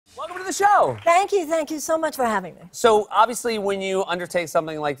the show. Thank you so much for having me. So obviously when you undertake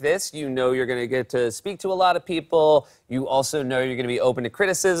something like this, you know you're going to get to speak to a lot of people. You also know you're going to be open to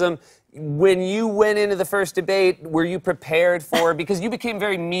criticism. When you went into the first debate, were you prepared for, because you became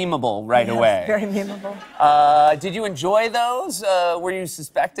very memeable right away. Very memeable. Did you enjoy those? Were you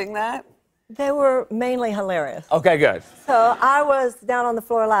suspecting that? They were mainly hilarious. Okay, good. So I was down on the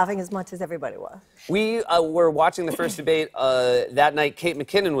floor laughing as much as everybody was. We were watching the first debate that night. Kate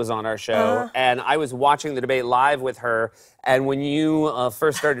McKinnon was on our show, and I was watching the debate live with her. And when you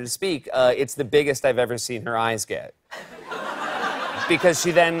first started to speak, it's the biggest I've ever seen her eyes get. Because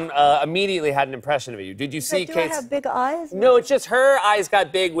she then immediately had an impression of you. Did you see Kate's... Do I have big eyes? No, it's just her eyes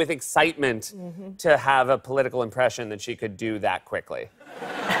got big with excitement to have a political impression that she could do that quickly.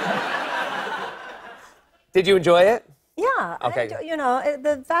 Did you enjoy it? Yeah. Okay. You know,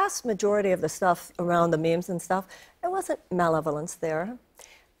 the vast majority of the stuff around the memes and stuff, there wasn't malevolence there.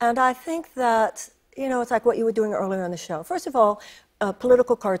 And I think that, you know, it's like what you were doing earlier on the show. First of all,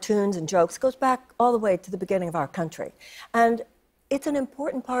 political cartoons and jokes goes back all the way to the beginning of our country. And it's an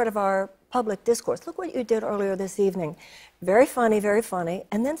important part of our public discourse. Look what you did earlier this evening. Very funny,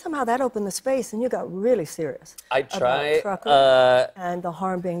 and then somehow that opened the space and you got really serious. I tried. And the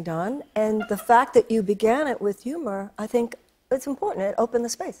harm being done. And the fact that you began it with humor, I think it's important. It opened the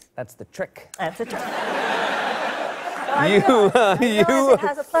space. That's the trick. That's the trick. It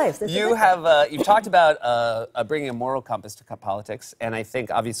has a place. You've talked about bringing a moral compass to politics, and I think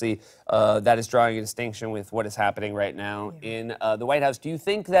obviously that is drawing a distinction with what is happening right now in the White House. Do you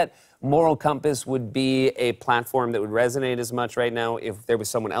think that moral compass would be a platform that would resonate as much right now if there was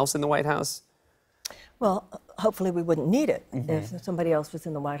someone else in the White House? Well, hopefully we wouldn't need it if somebody else was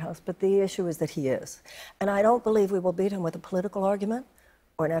in the White House, but the issue is that he is. And I don't believe we will beat him with a political argument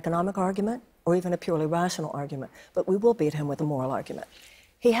or an economic argument or even a purely rational argument, but we will beat him with a moral argument.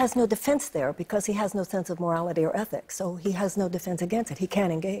 He has no defense there because he has no sense of morality or ethics, so he has no defense against it. He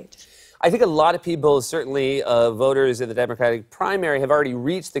can't engage. I think a lot of people, certainly voters in the Democratic primary, have already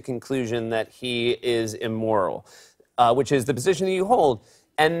reached the conclusion that he is immoral, which is the position that you hold.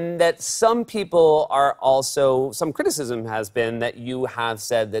 And that some people are also, some criticism has been that you have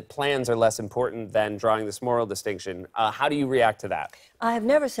said that plans are less important than drawing this moral distinction. How do you react to that? I have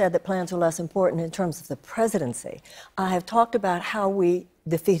never said that plans are less important in terms of the presidency. I have talked about how we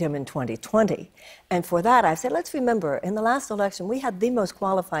defeat him in 2020. And for that, I've said, let's remember, in the last election, we had the most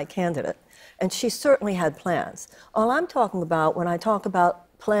qualified candidate, and she certainly had plans. All I'm talking about when I talk about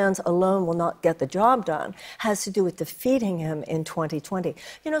plans alone will not get the job done has to do with defeating him in 2020.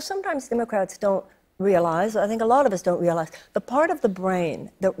 You know, sometimes Democrats don't realize, I think a lot of us don't realize, the part of the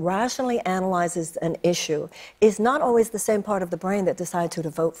brain that rationally analyzes an issue is not always the same part of the brain that decides who to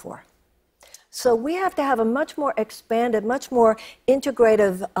vote for. So we have to have a much more expanded, much more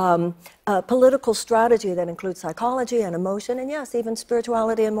integrative political strategy that includes psychology and emotion, and yes, even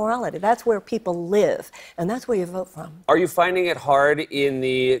spirituality and morality. That's where people live, and that's where you vote from. Are you finding it hard in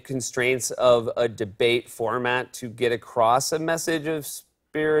the constraints of a debate format to get across a message of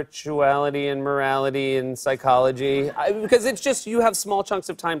spirituality and morality and psychology? Because it's just, you have small chunks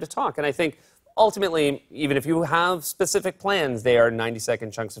of time to talk, and I think ultimately, even if you have specific plans, they are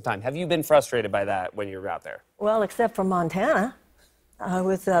 90-second chunks of time. Have you been frustrated by that when you're out there? Well, except for Montana. I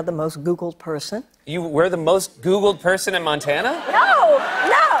was the most Googled person. You were the most Googled person in Montana? No!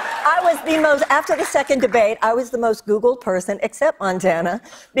 I was the most, after the second debate, I was the most Googled person, except Montana,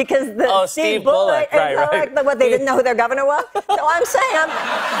 because the Steve Bullock. Right. What, they didn't know who their governor was? So I'm saying,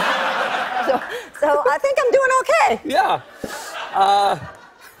 so I think I'm doing okay. Yeah.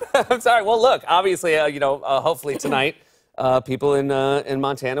 I'm sorry. Well, look, obviously, hopefully tonight, people in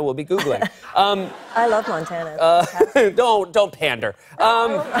Montana will be Googling. I love Montana. Don't pander.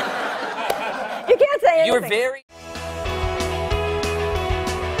 You can't say anything. You're very...